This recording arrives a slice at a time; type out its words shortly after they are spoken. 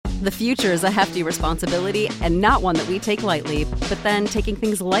The future is a hefty responsibility and not one that we take lightly, but then taking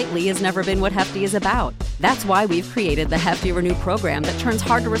things lightly has never been what Hefty is about. That's why we've created the Hefty Renew program that turns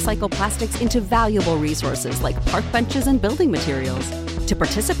hard-to-recycle plastics into valuable resources like park benches and building materials. To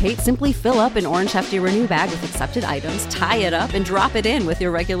participate, simply fill up an orange Hefty Renew bag with accepted items, tie it up, and drop it in with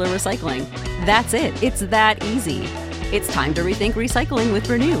your regular recycling. That's it. It's that easy. It's time to rethink recycling with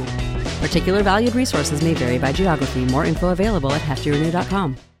Renew. Particular valued resources may vary by geography. More info available at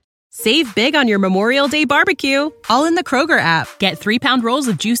heftyrenew.com. Save big on your Memorial Day barbecue, all in the Kroger app. Get 3-pound rolls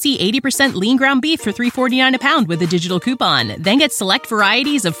of juicy 80% lean ground beef for $3.49 a pound with a digital coupon. Then get select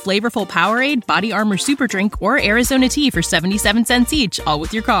varieties of flavorful Powerade, Body Armor Super Drink, or Arizona tea for 77 cents each, all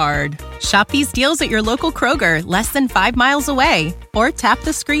with your card. Shop these deals at your local Kroger, less than 5 miles away. Or tap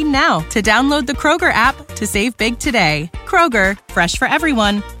the screen now to download the Kroger app to save big today. Kroger, fresh for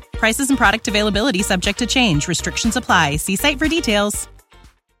everyone. Prices and product availability subject to change. Restrictions apply. See site for details.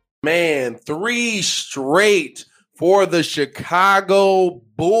 Man, 3 straight for the Chicago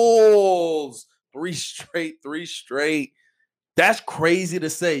Bulls. 3 straight. That's crazy to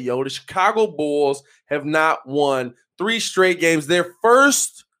say, yo. The Chicago Bulls have not won 3 straight games. Their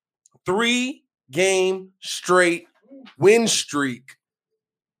first 3-game straight win streak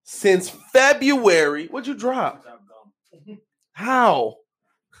since February. What'd you drop? How?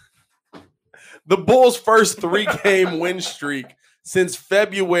 The Bulls' first 3-game win streak since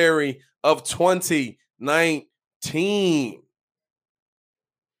February of 2019.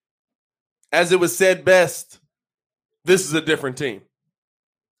 As it was said best, this is a different team.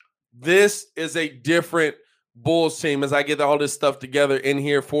 This is a different Bulls team. As I get all this stuff together in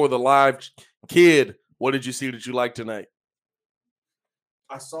here for the live kid, what did you see that you liked tonight?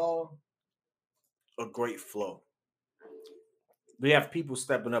 I saw a great flow. We have people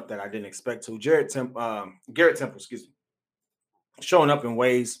stepping up that I didn't expect to. Garrett Temple, showing up in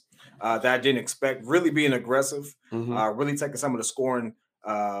ways that I didn't expect. Really being aggressive, really taking some of the scoring,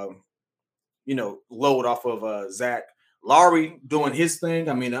 load off of Zach. Lauri doing his thing.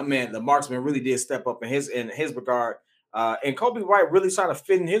 I mean, the marksman really did step up in his regard. And Kobe White really trying to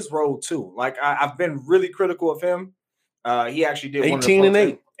fit in his role too. Like I've been really critical of him. He actually did 18 and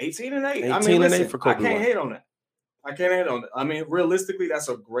 8. 18 and 8. 18 and 8 for Kobe I can't White. hate on that. I mean, realistically, that's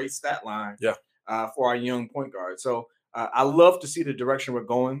a great stat line for our young point guard. So I love to see the direction we're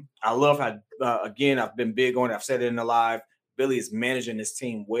going. I love how, again, I've been big on it. I've said it in the live. Billy is managing this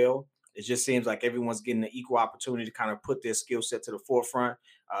team well. It just seems like everyone's getting an equal opportunity to kind of put their skill set to the forefront.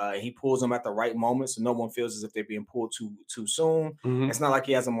 He pulls them at the right moment, so no one feels as if they're being pulled too soon. It's not like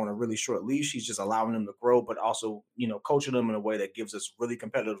he has them on a really short leash. He's just allowing them to grow, but also, coaching them in a way that gives us really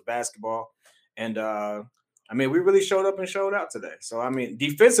competitive basketball. And, we really showed up and showed out today. So,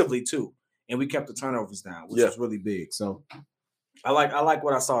 defensively too, and we kept the turnovers down, which is really big. So, I like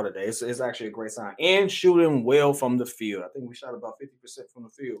what I saw today. It's actually a great sign. And shooting well from the field. I think we shot about 50% from the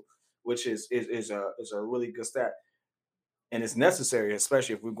field, which is a really good stat. And it's necessary,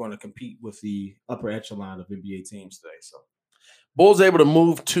 especially if we're going to compete with the upper echelon of NBA teams today. So, Bulls able to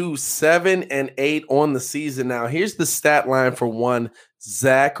move to 7-8 on the season. Now, here's the stat line for one.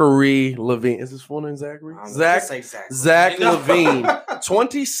 Zachary LaVine. Is this full name Zachary? Zach LaVine.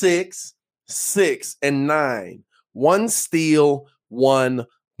 26, 6, and 9. 1 steal, 1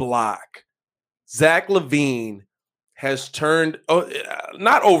 block. Zach LaVine has turned,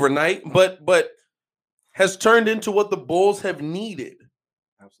 not overnight, but has turned into what the Bulls have needed.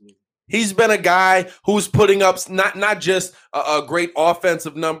 Absolutely. He's been a guy who's putting up not just great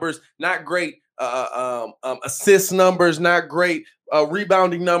offensive numbers, not great assist numbers, not great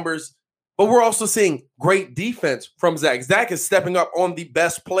rebounding numbers, but we're also seeing great defense from Zach. Zach is stepping up on the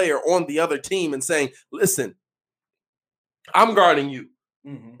best player on the other team and saying, listen, I'm guarding you.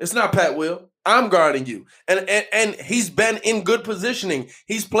 It's not Pat Will. I'm guarding you. And he's been in good positioning.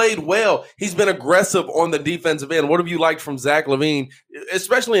 He's played well. He's been aggressive on the defensive end. What have you liked from Zach LaVine,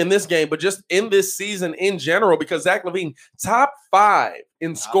 especially in this game, but just in this season in general? Because Zach LaVine, top 5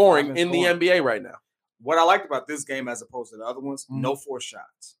 in scoring in the NBA right now. What I liked about this game as opposed to the other ones, no forced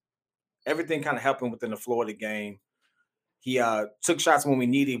shots. Everything kind of happened within the flow of the game. He took shots when we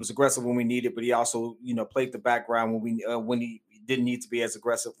needed. He was aggressive when we needed, but he also, played the background when he didn't need to be as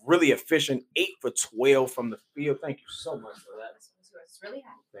aggressive. Really efficient, 8 for 12 from the field. Thank you so much for that. It's really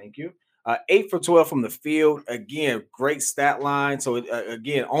happy. Thank you. 8 for 12 from the field. Again, great stat line. So,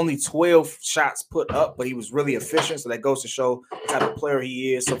 again, only 12 shots put up, but he was really efficient. So that goes to show the type of player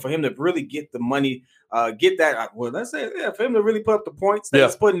he is. So for him to really get the money, get that, for him to really put up the points that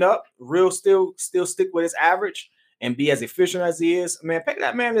he's putting up, still stick with his average and be as efficient as he is, man, pay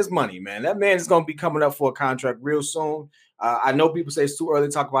that man his money, man. That man is going to be coming up for a contract real soon. I know people say it's too early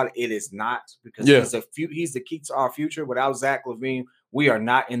to talk about it. It is not, because he's the key to our future. Without Zach LaVine, we are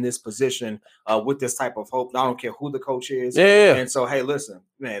not in this position with this type of hope. I don't care who the coach is. Yeah. And so, hey, listen,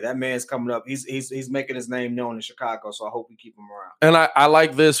 man, that man's coming up. He's making his name known in Chicago. So I hope we keep him around. And I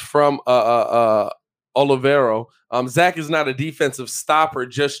like this from Olivero. Zach is not a defensive stopper.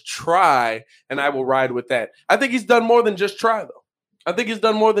 Just try, and I will ride with that. I think he's done more than just try, though. I think he's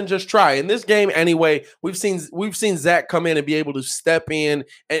done more than just try. In this game, anyway, we've seen Zach come in and be able to step in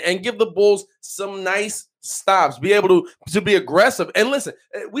and give the Bulls some nice stops, be able to be aggressive. And listen,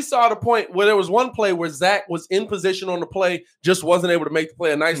 we saw the point where there was one play where Zach was in position on the play, just wasn't able to make the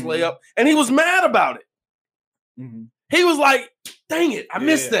play, a nice layup, and he was mad about it. Mm-hmm. He was like, dang it, I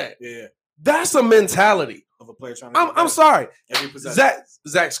missed that. Yeah. That's a mentality of a player trying to I'm sorry. Every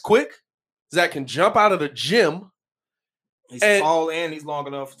Zach's quick. Zach can jump out of the gym. He's tall and he's long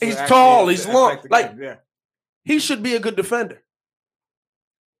enough. He's tall. He's long. Like, he should be a good defender.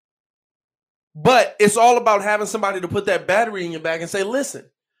 But it's all about having somebody to put that battery in your back and say, listen,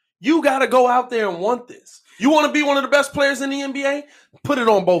 you got to go out there and want this. You want to be one of the best players in the NBA? Put it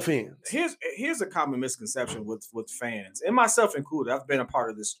on both ends. Here's a common misconception with fans, and myself included. I've been a part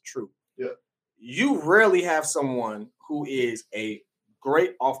of this troop. Yeah. You rarely have someone who is a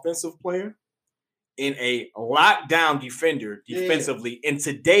great offensive player and a lockdown defender defensively in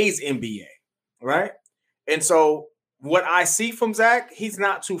today's NBA, right? And so what I see from Zach, he's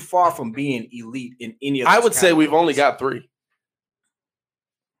not too far from being elite in any of those I would say we've only got 3.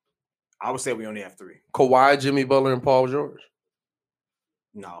 I would say we only have 3. Kawhi, Jimmy Butler, and Paul George.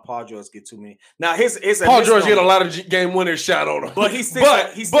 No, Paul George get too many. Now his Paul George get a lot of game winner shot on him, but he sticks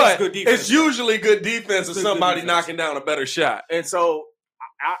good defense. It's usually good defense or somebody knocking down a better shot. And so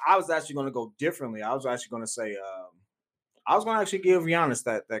I was actually going to go differently. I was actually going to say I was going to actually give Giannis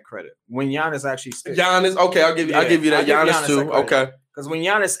that credit when Giannis actually sticks. Giannis, okay, I'll give you that. Giannis too, okay. Because when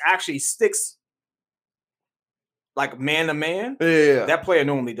Giannis actually sticks, like man to man, that player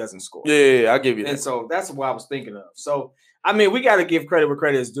normally doesn't score. Yeah, I'll give you that. And so that's what I was thinking of. So I mean, we got to give credit where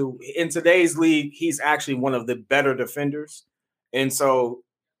credit is due. In today's league, he's actually one of the better defenders. And so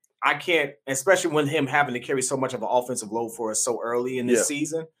I can't, especially when him having to carry so much of an offensive load for us so early in this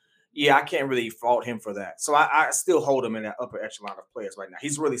season. Yeah, I can't really fault him for that. So I still hold him in that upper echelon of players right now.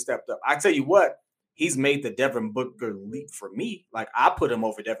 He's really stepped up. I tell you what, he's made the Devin Booker leap for me. Like, I put him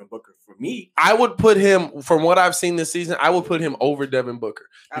over Devin Booker for me. I would put him, from what I've seen this season, I would put him over Devin Booker.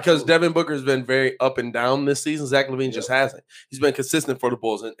 Because Devin Booker has been very up and down this season. Zach LaVine just hasn't. He's been consistent for the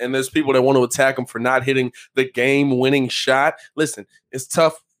Bulls. And there's people that want to attack him for not hitting the game-winning shot. Listen, it's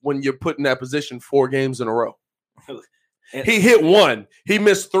tough when you're put in that position 4 games in a row. He hit 1. He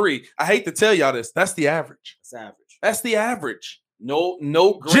missed 3. I hate to tell y'all this. That's the average. That's the average. No.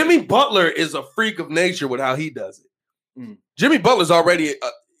 Great. Jimmy Butler is a freak of nature with how he does it. Jimmy Butler's already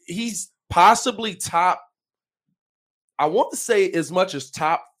he's possibly top. I want to say as much as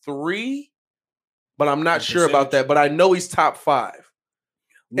top 3, but I'm not sure about that. But I know he's top 5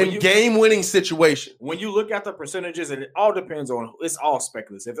 in game-winning situation. When you look at the percentages, and it all depends on, it's all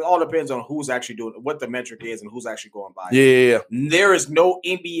speculative. It all depends on who's actually doing what the metric is and who's actually going by. Yeah. There is no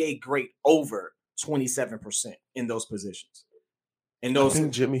NBA great over 27% in those positions. And those, I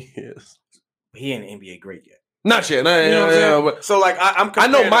think Jimmy is. He ain't NBA great yet. Not yet. But so like I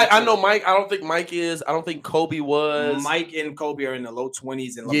know Mike. I don't think Mike is. I don't think Kobe was. Mike and Kobe are in the low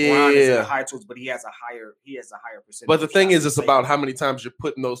 20s, and LeBron is in the high 20s, but he has a higher percentage. But the thing is, it's about how many times you're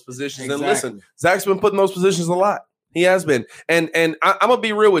put in those positions. Exactly. And listen, Zach's been put in those positions a lot. He has been. And I'm gonna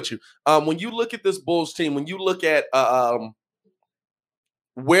be real with you. When you look at this Bulls team, when you look at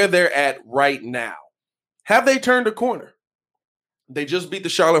where they're at right now, have they turned a corner? They just beat the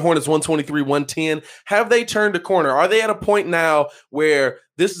Charlotte Hornets 123-110. Have they turned a corner? Are they at a point now where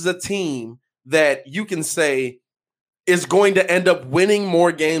this is a team that you can say is going to end up winning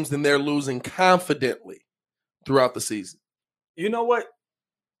more games than they're losing confidently throughout the season? You know what?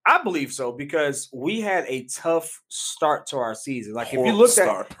 I believe so, because we had a tough start to our season. Like, if you look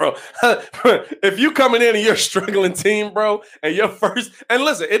at, bro, if you coming in and you're a struggling team, bro, and you're first, and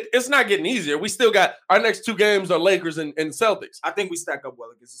listen, it's not getting easier. We still got our next 2 games are Lakers and Celtics. I think we stack up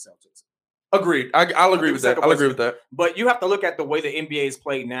well against the Celtics. Agreed. I'll agree with that. I'll agree with that. But you have to look at the way the NBA is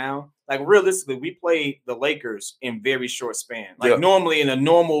played now. Like, realistically, we play the Lakers in very short span. Like, normally in a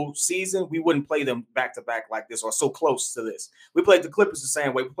normal season, we wouldn't play them back-to-back like this or so close to this. We played the Clippers the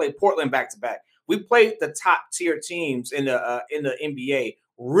same way. We played Portland back-to-back. We played the top-tier teams in the NBA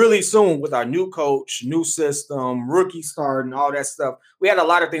really soon with our new coach, new system, rookie start, and all that stuff. We had a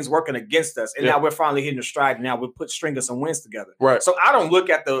lot of things working against us, and now we're finally hitting the stride. Now we're stringing some wins together. Right. So I don't look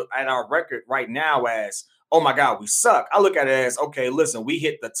at our record right now as, oh my God, we suck. I look at it as, okay, listen, we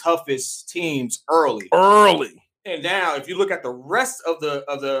hit the toughest teams early. And now, if you look at the rest of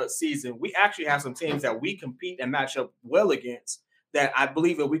the season, we actually have some teams that we compete and match up well against that I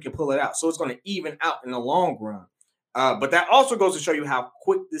believe that we can pull it out. So it's going to even out in the long run. But that also goes to show you how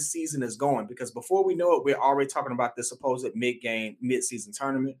quick this season is going, because before we know it, we're already talking about the supposed mid-season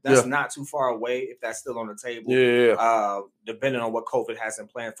tournament. That's not too far away if that's still on the table. Depending on what COVID has in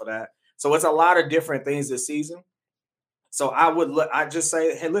plan for that. So it's a lot of different things this season. So I just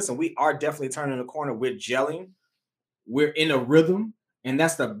say, hey, listen, we are definitely turning the corner. We're gelling. We're in a rhythm, and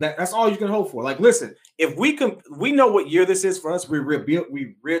that's all you can hope for. Like, listen, if we know what year this is for us. We're rebuilding,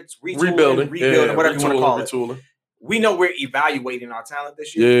 whatever you want to call it. We know we're evaluating our talent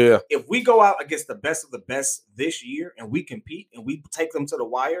this year. If we go out against the best of the best this year and we compete and we take them to the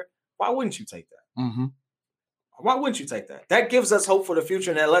wire, why wouldn't you take that? Mm-hmm. Why wouldn't you take that? That gives us hope for the future,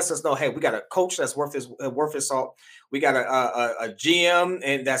 and that lets us know, hey, we got a coach that's worth his salt. We got a GM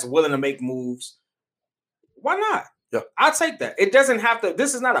and that's willing to make moves. Why not? Yeah, I'll take that. It doesn't have to.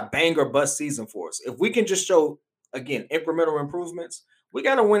 This is not a bang or bust season for us. If we can just show, again, incremental improvements, we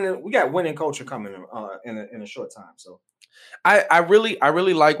got to win. We got winning culture coming in a short time. So, I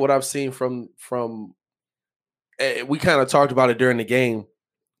really like what I've seen from. We kind of talked about it during the game,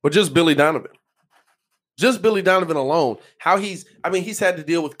 but just Billy Donovan. Just Billy Donovan alone, how he's had to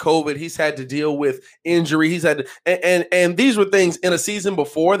deal with COVID. He's had to deal with injury. He's had to, and these were things in a season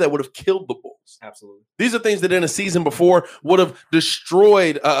before that would have killed the Bulls. Absolutely. These are things that in a season before would have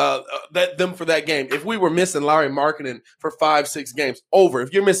destroyed them for that game. If we were missing Larry Markkinen for 5-6 games, over.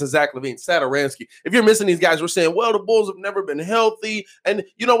 If you're missing Zach LaVine, Satoransky, if you're missing these guys, we're saying, well, the Bulls have never been healthy. And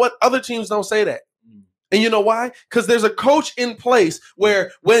you know what? Other teams don't say that. And you know why? Because there's a coach in place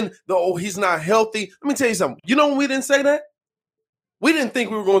where when he's not healthy. Let me tell you something. You know when we didn't say that? We didn't think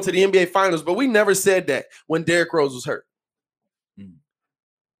we were going to the NBA Finals, but we never said that when Derrick Rose was hurt.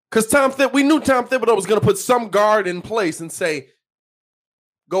 Because we knew Tom Thibodeau was going to put some guard in place and say,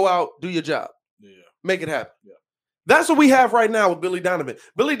 go out, do your job. Make it happen. That's what we have right now with Billy Donovan.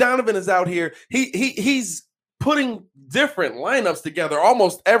 Billy Donovan is out here. He's putting different lineups together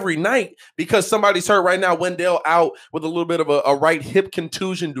almost every night because somebody's hurt right now. Wendell out with a little bit of a right hip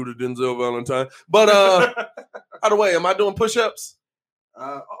contusion due to Denzel Valentine. But by the way, am I doing push-ups?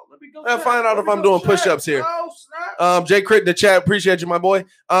 Let me go. Find out if I'm doing push-ups here. Jay Crit in the chat, appreciate you, my boy.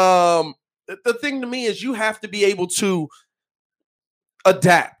 The thing to me is you have to be able to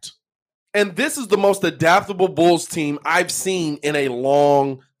adapt. And this is the most adaptable Bulls team I've seen in a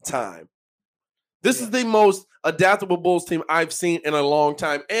long time. This is the most adaptable Bulls team I've seen in a long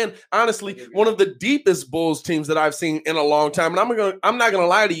time. And honestly, one of the deepest Bulls teams that I've seen in a long time. And I'm not gonna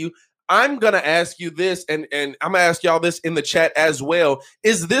lie to you. I'm gonna ask you this, and I'm gonna ask y'all this in the chat as well.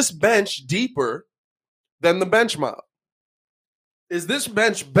 Is this bench deeper than the bench mob? Is this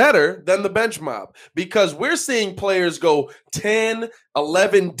bench better than the bench mob? Because we're seeing players go 10,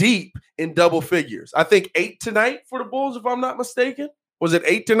 11 deep in double figures. I think 8 tonight for the Bulls, if I'm not mistaken. Was it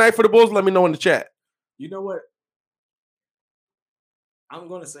 8 tonight for the Bulls? Let me know in the chat. You know what? I'm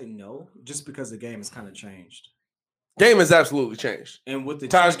going to say no, just because the game has kind of changed. Game has absolutely changed. And with the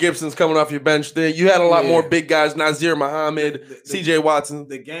Taj Gibson's coming off your bench there. You had a lot more big guys, Nazir Muhammad, CJ Watson.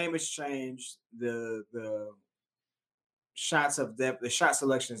 The game has changed. The shots of depth, the shot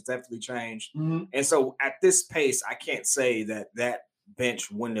selection has definitely changed. Mm-hmm. And so at this pace, I can't say that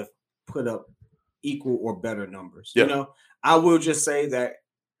bench wouldn't have put up equal or better numbers. Yeah. You know, I will just say that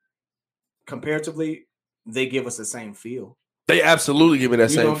comparatively, they give us the same feel. They absolutely give me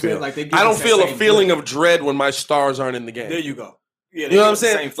that same feel. Like I don't feel a feeling of dread when my stars aren't in the game. There you go. Yeah, you know what I'm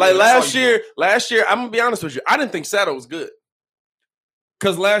saying? Like last year, I'm gonna be honest with you. I didn't think Sato was good.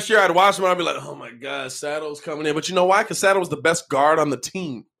 Because last year I'd watch him and I'd be like, oh my God, Sato's coming in. But you know why? Because Sato was the best guard on the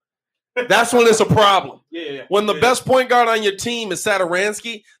team. That's when it's a problem. Yeah. When the best point guard on your team is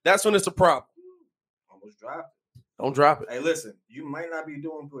Satoransky, that's when it's a problem. Almost dropped it. Don't drop it. Hey, listen, you might not be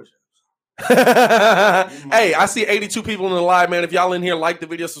doing push-ups. Hey, I see 82 people in the live, man. If y'all in here, like the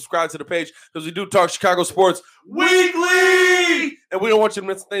video, subscribe to the page because we do talk Chicago sports weekly, and we don't want you to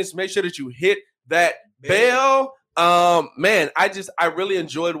miss things. Make sure that you hit that bell. Man, I really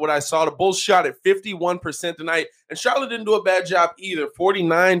enjoyed what I saw. The Bulls shot at 51% tonight, and Charlotte didn't do a bad job either.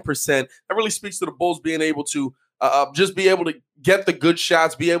 49%. That really speaks to the Bulls being able to just be able to get the good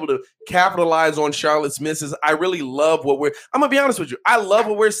shots, be able to capitalize on Charlotte's misses. I really love I'm gonna be honest with you. I love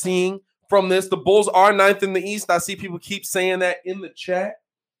what we're seeing from this. The Bulls are 9th in the East. I see people keep saying that in the chat.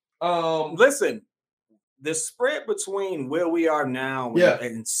 Listen, the spread between where we are now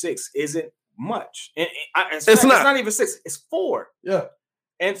and 6 isn't much. And it's not even 6. It's 4. Yeah.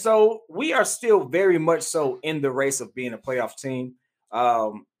 And so we are still very much so in the race of being a playoff team.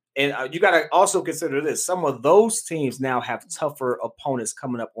 And you got to also consider this. Some of those teams now have tougher opponents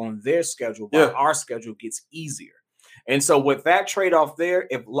coming up on their schedule, while our schedule gets easier. And so with that trade-off there,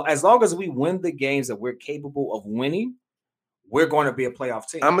 as long as we win the games that we're capable of winning, we're going to be a playoff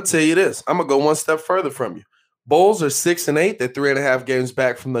team. I'm going to tell you this. I'm going to go one step further from you. Bulls are 6-8. They're 3.5 games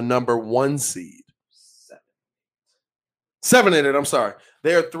back from the number 1 seed. 7-8. I'm sorry.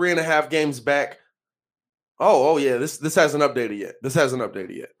 They are 3.5 games back. Oh yeah. This hasn't updated yet.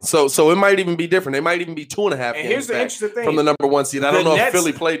 So it might even be different. They might even be 2.5 games here's the back interesting thing. From the number 1 seed. I don't know if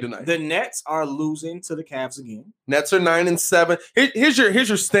Philly played tonight. The Nets are losing to the Cavs again. Nets are 9-7. Here's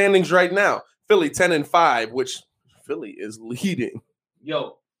your standings right now. Philly 10-5, which Philly is leading.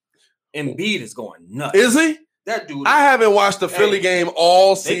 Yo, Embiid is going nuts. Is he? That dude. I haven't watched the Philly game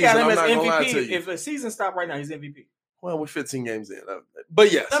all season. They got him I'm as not gonna lie MVP. to you. If the season stopped right now, he's MVP. Well, we're 15 games in.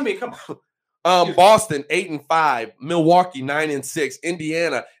 But yes. I mean, come on. Boston 8-5, Milwaukee 9-6,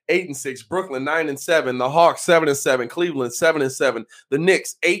 Indiana 8-6, Brooklyn 9-7, the Hawks 7-7, Cleveland 7-7, the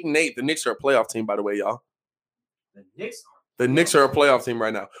Knicks 8-8. The Knicks are a playoff team, by the way, y'all. The Knicks are a playoff team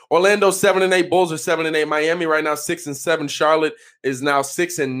right now. Orlando 7-8, Bulls are 7-8, Miami right now 6-7, Charlotte is now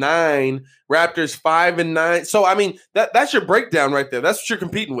 6-9, Raptors 5-9. So I mean that's your breakdown right there. That's what you're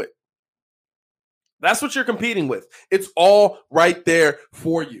competing with. That's what you're competing with. It's all right there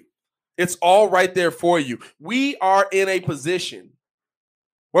for you. It's all right there for you. We are in a position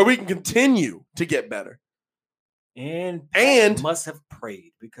where we can continue to get better. And must have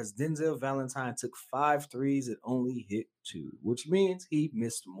prayed because Denzel Valentine took 5 threes and only hit 2, which means he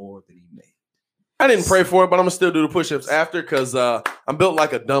missed more than he made. I didn't pray for it, but I'm gonna still do the push-ups after because I'm built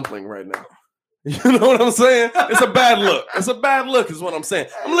like a dumpling right now. You know what I'm saying? It's a bad look. It's a bad look, is what I'm saying.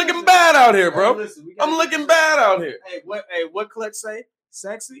 I'm looking bad out here, bro. I'm looking bad out here. What Clutch say?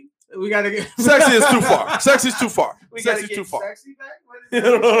 Sexy? We gotta get sexy is too far. Sexy's too far. Sexy's too far. Sexy back? You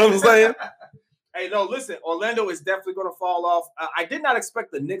know what I'm saying? Hey, no, listen, Orlando is definitely going to fall off. I did not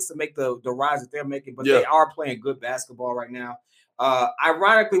expect the Knicks to make the rise that they're making, but they are playing good basketball right now.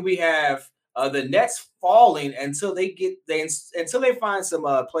 Ironically, we have the Nets falling until they find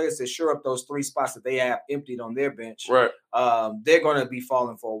some players to shore up those 3 spots that they have emptied on their bench. Right. They're going to be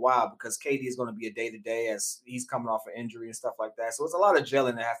falling for a while because KD is going to be a day-to-day as he's coming off an injury and stuff like that. So it's a lot of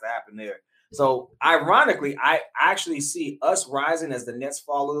gelling that has to happen there. So, ironically, I actually see us rising as the Nets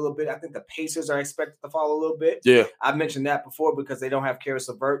fall a little bit. I think the Pacers are expected to fall a little bit. Yeah. I mentioned that before because they don't have Karis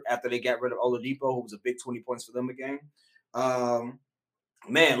LeVert after they got rid of Oladipo, who was a big 20 points for them again.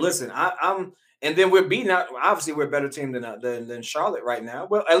 Man, listen, I'm and then we're beating out. Obviously, we're a better team than Charlotte right now.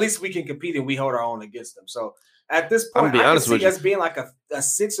 Well, at least we can compete and we hold our own against them. So, at this point, I can see us being like a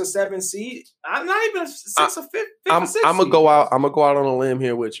 6 or 7 seed. I'm not even a 6 or 5 or 6 I'm gonna go out. I'm gonna go out on a limb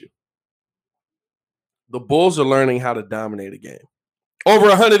here with you. The Bulls are learning how to dominate a game. Over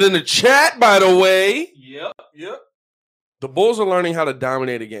 100 in the chat, by the way. Yep. The Bulls are learning how to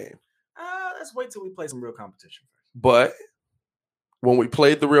dominate a game. Let's wait till we play some real competition. But when we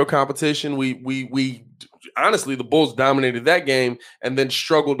played the real competition, we honestly, the Bulls dominated that game and then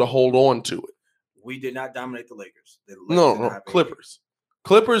struggled to hold on to it. We did not dominate the Lakers. No, Clippers.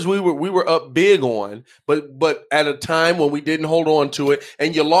 Clippers, we were up big on, but at a time when we didn't hold on to it,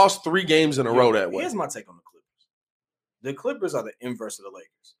 and you lost 3 games in a row that way. Here's my take on the Clippers. The Clippers are the inverse of the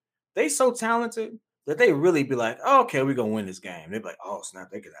Lakers. They so talented that they really be like, oh, okay, we're gonna win this game. They'd be like, oh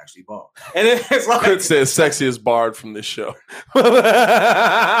snap, they could actually ball. And it's like it says sexiest barred from this show.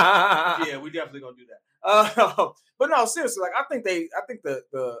 Yeah, we definitely gonna do that. But no, seriously, like I think the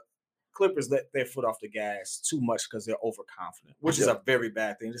Clippers let their foot off the gas too much because they're overconfident, which is a very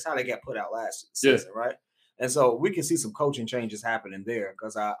bad thing. Just how they got put out last season, right? And so we can see some coaching changes happening there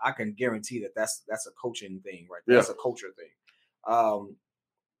because I can guarantee that's a coaching thing, right? That's a culture thing.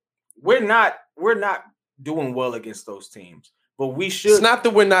 We're not doing well against those teams, but we should. It's not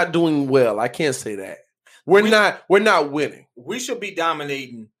that we're not doing well. I can't say that. We're not winning. We should be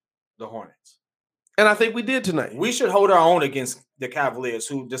dominating the Hornets. And I think we did tonight. We should hold our own against the Cavaliers,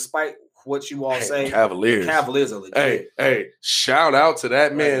 who, despite what you all say, Cavaliers are legit. Hey, shout out to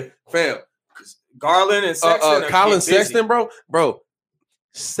that man, fam. Garland and Sexton. Colin Sexton, bro.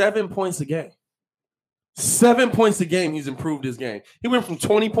 7 points a game. 7 points a game. He's improved his game. He went from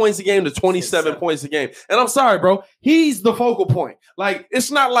 20 points a game to 27 points a game. And I'm sorry, bro. He's the focal point. Like,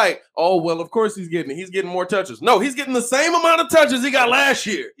 it's not like, oh, well, of course he's getting more touches. No, he's getting the same amount of touches he got last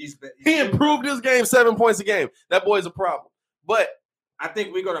year. He improved his game 7 points a game. That boy's a problem. But I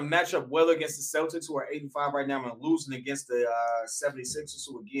think we're going to match up well against the Celtics, who are 8-5 right now, and losing against the 76ers,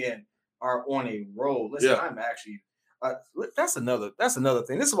 who, again, are on a roll. Listen, I'm actually That's another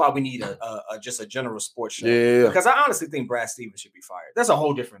thing. This is why we need just a general sports show. Yeah. Because I honestly think Brad Stevens should be fired. That's a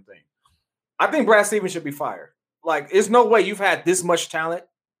whole different thing. I think Brad Stevens should be fired. Like, there's no way you've had this much talent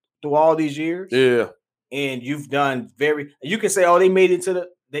through all these years. Yeah. And you've done you can say, oh, they made it to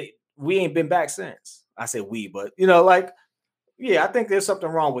we ain't been back since. I say we, but I think there's something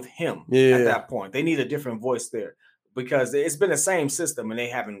wrong with him at that point. They need a different voice there because it's been the same system and they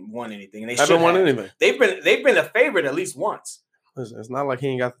haven't won anything. And they haven't won anything. They've been a favorite at least once. Listen, it's not like he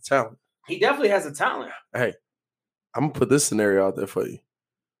ain't got the talent. He definitely has the talent. Hey, I'm gonna put this scenario out there for you.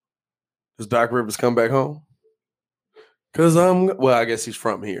 Does Doc Rivers come back home? Because I guess he's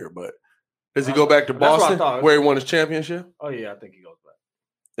from here, but does he go back to Boston where he won his championship? Oh yeah, I think he goes back.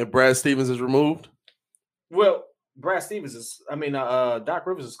 And Brad Stevens is removed? Well, Brad Stevens Doc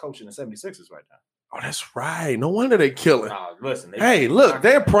Rivers is coaching the 76ers right now. Oh, that's right. No wonder they killing. Nah, listen.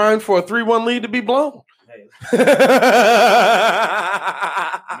 They're primed for a 3-1 lead to be blown. Hey. Man,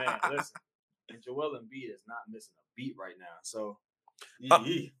 listen. And Joel Embiid is not missing a beat right now. So,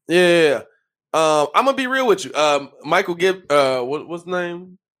 yeah. I'm gonna be real with you. Michael what's the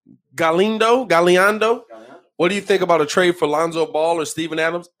name? Galiando. What do you think about a trade for Lonzo Ball or Steven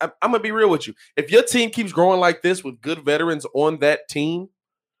Adams? I'm gonna be real with you. If your team keeps growing like this with good veterans on that team,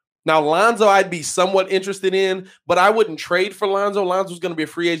 now Lonzo I'd be somewhat interested in, but I wouldn't trade for Lonzo. Lonzo's gonna be a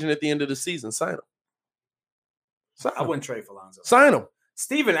free agent at the end of the season. Sign him. I wouldn't trade for Lonzo. Sign him.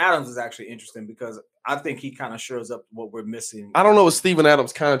 Steven Adams is actually interesting because I think he kind of shows up what we're missing. I don't know what Steven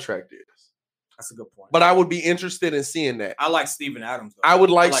Adams' contract is. That's a good point. But I would be interested in seeing that. I like Steven Adams, though. I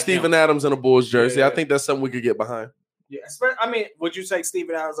would like Steven Adams in a Bulls jersey. Yeah. I think that's something we could get behind. Yeah. I mean, would you take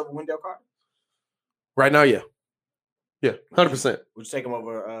Steven Adams over Wendell Carter? Right now, yeah. Yeah, 100%. Would you take him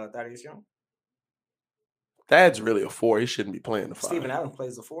over Thaddeus Young? Thad's really a 4. He shouldn't be playing the 5. Steven Adams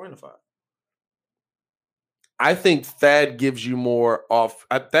plays the 4 and the 5. I think Thad gives you more off.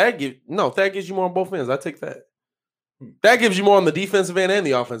 Thad gives you more on both ends. I take Thad. That gives you more on the defensive end and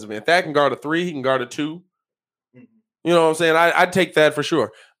the offensive end. Thad can guard a 3. He can guard a 2. Mm-hmm. You know what I'm saying? I'd take that for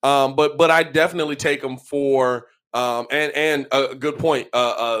sure. But I definitely take him for and a good point.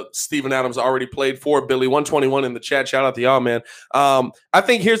 Steven Adams already played for Billy 121 in the chat. Shout out to y'all, man. I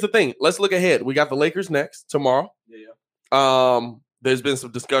think here's the thing. Let's look ahead. We got the Lakers next tomorrow. Yeah. There's been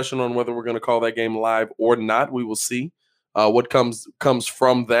some discussion on whether we're going to call that game live or not. We will see what comes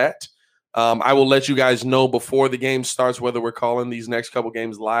from that. I will let you guys know before the game starts whether we're calling these next couple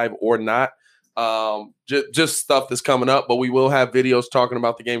games live or not. Just stuff that's coming up, but we will have videos talking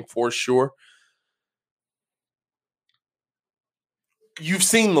about the game for sure. You've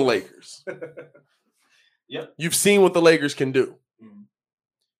seen the Lakers. Yep. You've seen what the Lakers can do.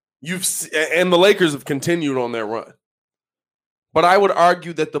 Mm-hmm. And the Lakers have continued on their run. But I would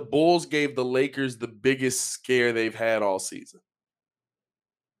argue that the Bulls gave the Lakers the biggest scare they've had all season.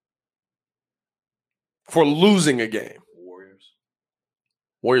 For losing a game.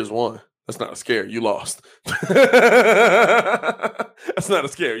 Warriors won. That's not a scare. You lost. That's not a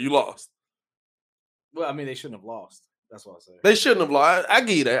scare. You lost. Well, I mean, they shouldn't have lost. That's what I say. They shouldn't have lost. I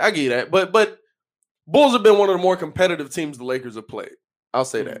get that. But Bulls have been one of the more competitive teams the Lakers have played. I'll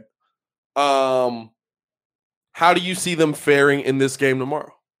say that. How do you see them faring in this game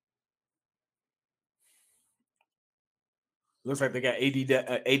tomorrow? Looks like they got AD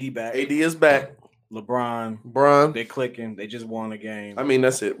back. AD is back. LeBron. They're clicking. They just won a game. I mean,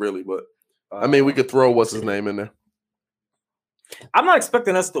 that's it, really. But I mean, we could throw what's his name in there. I'm not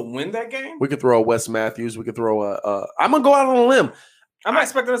expecting us to win that game. We could throw a Wes Matthews. We could throw I'm gonna go out on a limb. I'm not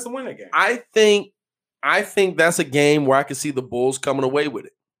expecting us to win that game. I think that's a game where I could see the Bulls coming away with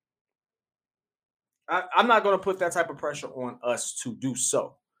it. I'm not going to put that type of pressure on us to do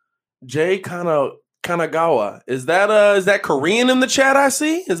so. Jay Kanagawa. Is that Korean in the chat I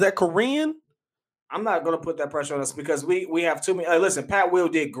see? Is that Korean? I'm not going to put that pressure on us because we have too many. Listen, Pat Will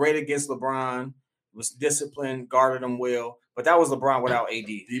did great against LeBron. Was disciplined, guarded him well. But that was LeBron without AD.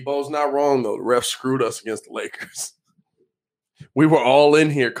 Debo's not wrong, though. The refs screwed us against the Lakers. We were all in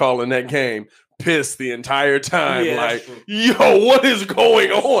here calling that game. Pissed the entire time. Yeah, like, yo, what is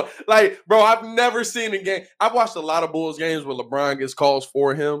going on? Like, bro, I've never seen a game. I've watched a lot of Bulls games where LeBron gets calls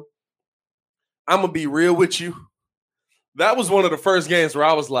for him. I'm going to be real with you. That was one of the first games where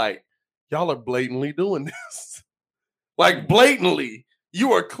I was like, y'all are blatantly doing this. Like, blatantly.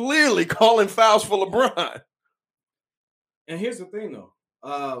 You are clearly calling fouls for LeBron. And here's the thing, though.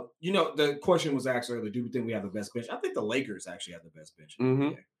 The question was asked earlier, do we think we have the best bench? I think the Lakers actually have the best bench.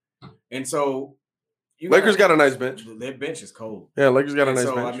 Mm-hmm. And so Lakers got a nice bench. Their bench is cold. Yeah, Lakers got a nice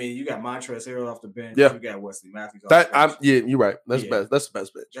bench. I mean, you got Montrezl Harrell off the bench. Yeah. You got Wesley Matthews. You're right. That's best. That's the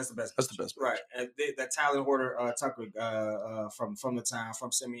best bench. That's the best. That's the best bench. Right. And that Tyler Horter Tucker from the town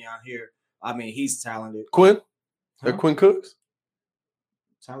from Simeon here. I mean, he's talented. Quinn. Quinn Cooks.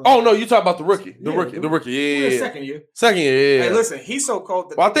 Oh no, you talk about the rookie. The rookie. Yeah. Second year. Yeah. Hey, listen, he's so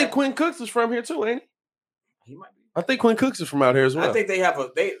cold. I think Quinn Cooks is from here too, ain't he? He might be. I think Quinn Cooks is from out here as well. I think they have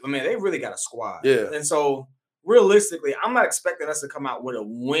they really got a squad. Yeah. And so realistically, I'm not expecting us to come out with a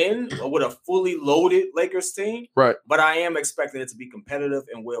win or with a fully loaded Lakers team. Right. But I am expecting it to be competitive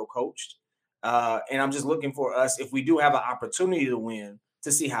and well coached. And I'm just looking for us, if we do have an opportunity to win,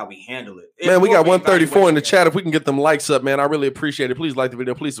 to see how we handle it. Man, we got 134 in the chat. If we can get them likes up, man, I really appreciate it. Please like the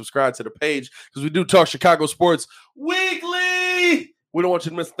video. Please subscribe to the page because we do talk Chicago sports weekly. We don't want you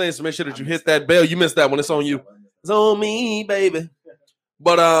to miss things, so make sure that you hit that bell. You missed that one. It's on you. It's on me, baby.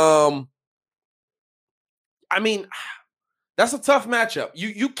 But I mean, that's a tough matchup.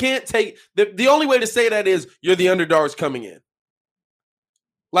 You can't take the only way to say that is you're the underdogs coming in.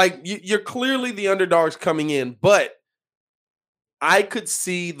 Like you're clearly the underdogs coming in, but I could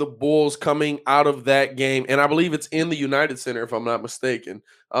see the Bulls coming out of that game, and I believe it's in the United Center, if I'm not mistaken,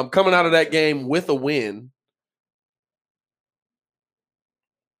 coming out of that game with a win.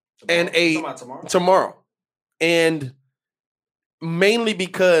 Tomorrow. And mainly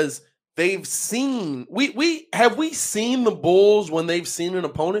because they've seen we seen the Bulls when they've seen an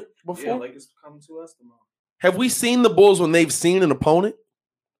opponent before? Yeah, like it's coming to us tomorrow. Have we seen the Bulls when they've seen an opponent?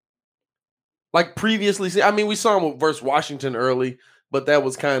 Like previously, I mean, we saw them versus Washington early, but that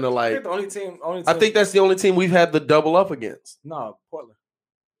was kind of like the only team. I think that's the only team we've had the double up against. No, Portland.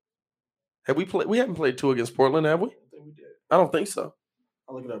 Have we played? We haven't played 2 against Portland, have we? I think we did. I don't think so.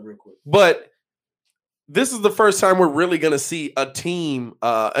 I'll look it up real quick. But this is the first time we're really going to see a team.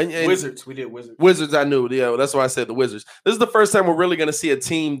 And Wizards. We did Wizards. Wizards, I knew. Yeah, that's why I said the Wizards. This is the first time we're really going to see a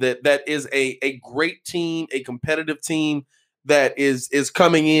team that is a great team, a competitive team that is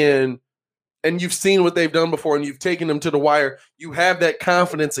coming in. And you've seen what they've done before, and you've taken them to the wire. You have that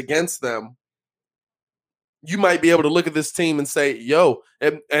confidence against them. You might be able to look at this team and say, "Yo,"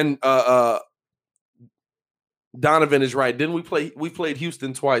 and Donovan is right. Didn't we play? We played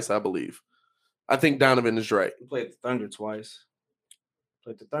Houston twice, I believe. I think Donovan is right. We played the Thunder twice.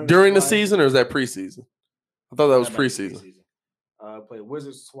 During the season, or is that preseason? I thought that was preseason. Played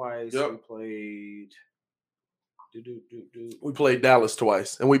Wizards twice. Yep. We played. We played Dallas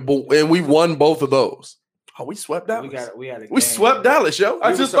twice, and we won both of those. Oh, we swept Dallas. We swept Dallas, yo.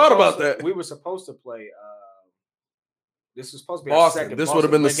 I just thought about that. We were supposed to play. This was supposed to be Boston. Our second. This Boston. would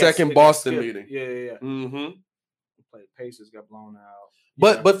have been the second Boston meeting. Yeah. Mm-hmm. We played Pacers, got blown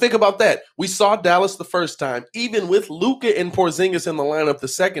out. But think about that. We saw Dallas the first time. Even with Luka and Porzingis in the lineup the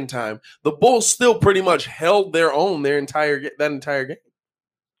second time, the Bulls still pretty much held their own that entire game.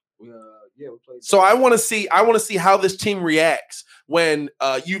 We played. So I want to see how this team reacts when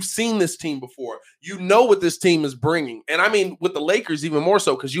you've seen this team before. You know what this team is bringing. And I mean, with the Lakers, even more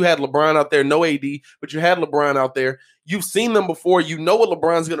so, because you had LeBron out there, no AD, but you had LeBron out there. You've seen them before. You know what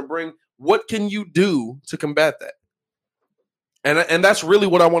LeBron's going to bring. What can you do to combat that? And that's really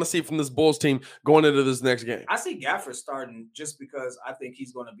what I want to see from this Bulls team going into this next game. I see Gafford starting just because I think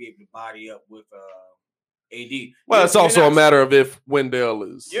he's going to be able to body up with AD. Well, it's also a matter of if Wendell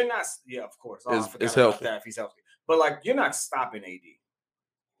is. You're not. Yeah, of course. Is healthy. That if he's healthy, but like you're not stopping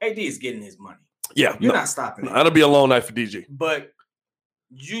AD. AD is getting his money. Yeah, you're not stopping. No, that'll be a long night for DG. But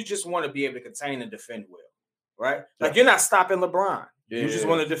you just want to be able to contain and defend well, right? Like you're not stopping LeBron. Yeah. You just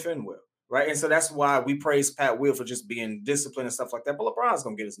want to defend well, right? And so that's why we praise Pat Will for just being disciplined and stuff like that. But LeBron's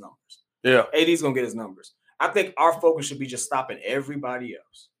gonna get his numbers. Yeah, AD's gonna get his numbers. I think our focus should be just stopping everybody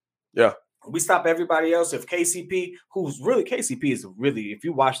else. Yeah. We stop everybody else. If KCP, if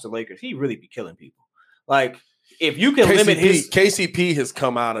you watch the Lakers, he really be killing people. Like, if you can limit his KCP has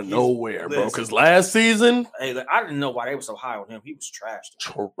come out of nowhere, bro. Because last season, I didn't know why they were so high on him. He was trash,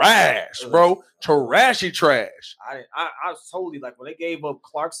 bro. Trashy trash. I was totally like when they gave up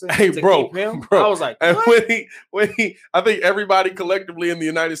Clarkson. Bro, I was like, and when he, I think everybody collectively in the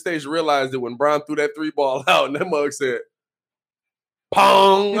United States realized that when Bron threw that 3-ball out, and that mug said,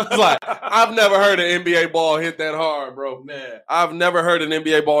 "Pong!" It's like I've never heard an NBA ball hit that hard, bro. Man, I've never heard an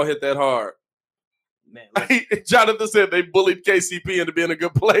NBA ball hit that hard. Man, Jonathan said they bullied KCP into being a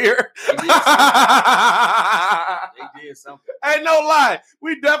good player. They did something. Ain't no lie.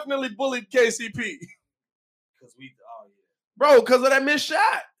 We definitely bullied KCP. Because of that missed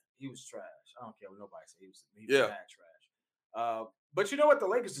shot. He was trash. I don't care what nobody said. He was bad trash. But you know what? The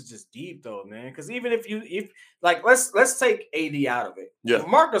Lakers is just deep though, man. Because even if let's take AD out of it. Yeah.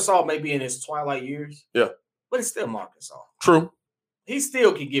 Marc Gasol may be in his twilight years. Yeah. But it's still Marc Gasol. True. He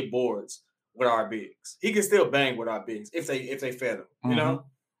still can get boards with our bigs. He can still bang with our bigs if they fed him. You know?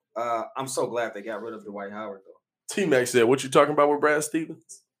 I'm so glad they got rid of Dwight Howard though. T-Mac said, "What you talking about with Brad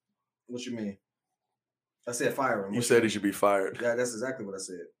Stevens?" What you mean? I said fire him. You said he should be fired. Yeah, that's exactly what I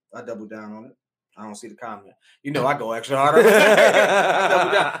said. I doubled down on it. I don't see the comment. You know, I go extra harder.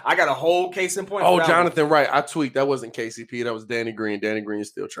 I got a whole case in point. Oh, Jonathan, right. I tweaked. That wasn't KCP. That was Danny Green. Danny Green is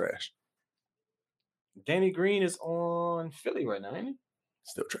still trash. Danny Green is on Philly right now, ain't he?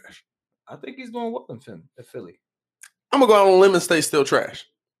 Still trash. I think he's doing well in Philly. I'm going to go out on a limb and stay still trash.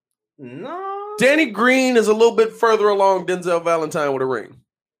 No. Danny Green is a little bit further along Denzel Valentine with a ring.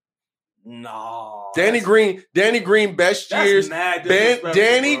 No. Danny Green, best years.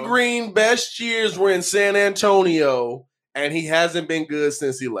 Danny bro. Green, best years were in San Antonio, and he hasn't been good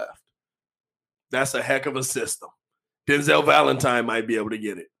since he left. That's a heck of a system. Denzel Valentine might be able to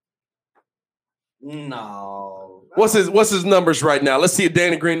get it. No. What's his numbers right now? Let's see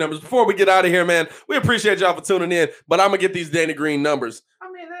Danny Green numbers. Before we get out of here, man, we appreciate y'all for tuning in, but I'm going to get these Danny Green numbers.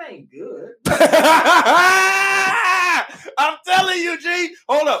 I mean, that ain't good. I'm telling you, G.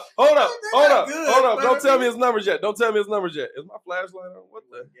 Hold up. Don't tell me his numbers yet. Is my flashlight on? What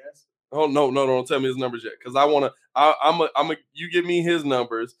the? Yes. Oh, no, don't tell me his numbers yet. Because you give me his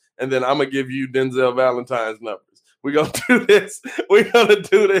numbers, and then I'm going to give you Denzel Valentine's numbers. We're going to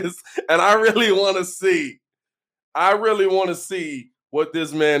do this. And I really want to see what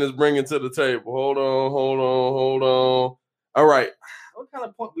this man is bringing to the table. Hold on. All right. What kind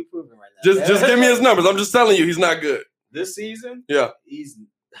of point we proving right now? Just give me his numbers. I'm just telling you, he's not good. This season? Yeah. He's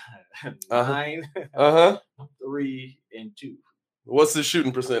 9, 3, and 2. What's his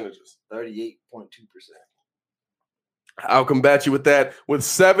shooting percentages? 38.2%. I'll combat you with that. With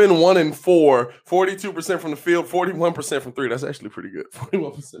 7, 1, and 4, 42% from the field, 41% from 3. That's actually pretty good.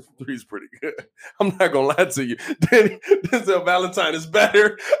 41% from 3 is pretty good. I'm not gonna lie to you. Denzel Valentine is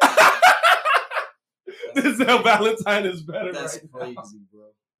better. Denzel Valentine is better. That's right crazy, now. bro.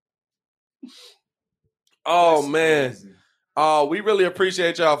 Oh That's man. Crazy. We really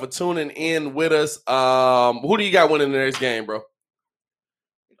appreciate y'all for tuning in with us. Who do you got winning the next game, bro?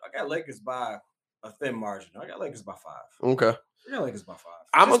 I got Lakers by a thin margin. I got Lakers by 5. Okay. I got Lakers by 5.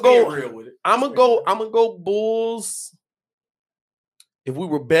 I'm gonna go Bulls. If we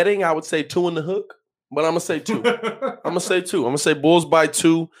were betting, I would say 2 in the hook, but I'm gonna say 2. I'm gonna say Bulls by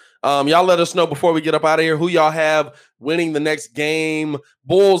 2. Y'all let us know before we get up out of here who y'all have winning the next game.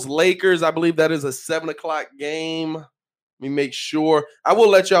 Bulls, Lakers. I believe that is a 7:00 game. Let me make sure. I will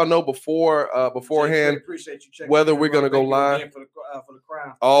let y'all know beforehand appreciate you whether we're gonna go live. For the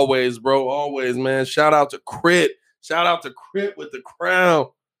crown. Always, bro. Always, man. Shout out to Crit. With the crown.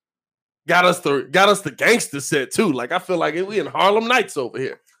 Got us the gangster set too. Like I feel like we in Harlem Nights over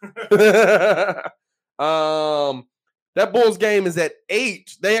here. That Bulls game is at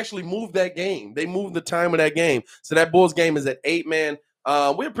 8. They actually moved that game. They moved the time of that game. So that Bulls game is at 8, man.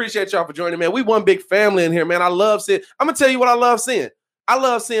 We appreciate y'all for joining, man. We one big family in here, man. I love seeing. I'm going to tell you what I love seeing. I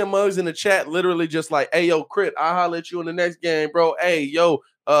love seeing mugs in the chat literally just like, hey, yo, Crit, I'll holler at you in the next game, bro. Hey, yo,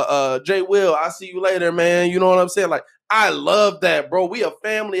 Jay Will, I'll see you later, man. You know what I'm saying? Like, I love that, bro. We a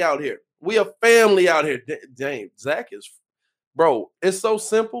family out here. Dang, Zach is, bro, it's so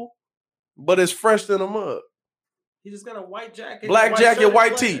simple, but it's fresh than a mug. He just got a white jacket. Black jacket,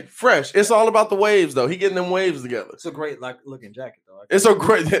 white tee. Fresh. It's all about the waves, though. He getting them waves together. It's a great looking jacket, though. It's a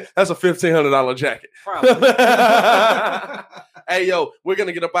great. That's a $1,500 jacket. Probably. Hey, yo, we're going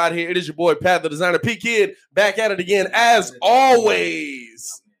to get up out of here. It is your boy, Pat, the designer. P Kid, back at it again. As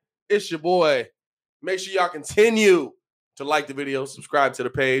always, it's your boy. Make sure y'all continue to like the video, subscribe to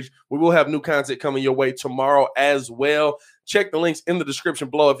the page. We will have new content coming your way tomorrow as well. Check the links in the description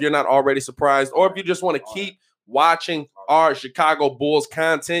below if you're not already surprised, or if you just want to keep watching our Chicago Bulls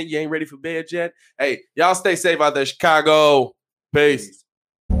content. You ain't ready for bed yet? Hey, y'all stay safe out there, Chicago. Peace.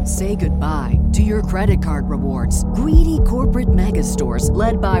 Say goodbye to your credit card rewards. Greedy corporate mega stores,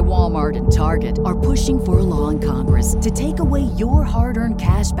 led by Walmart and Target, are pushing for a law in Congress to take away your hard-earned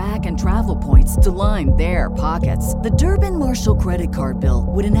cash back and travel points to line their pockets. The Durbin-Marshall credit card bill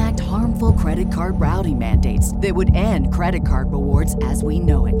would enact harmful credit card routing mandates that would end credit card rewards as we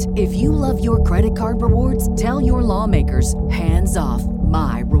know it. If you love your credit card rewards, tell your lawmakers, hands off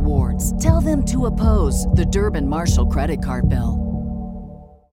my rewards. Tell them to oppose the Durbin-Marshall credit card bill.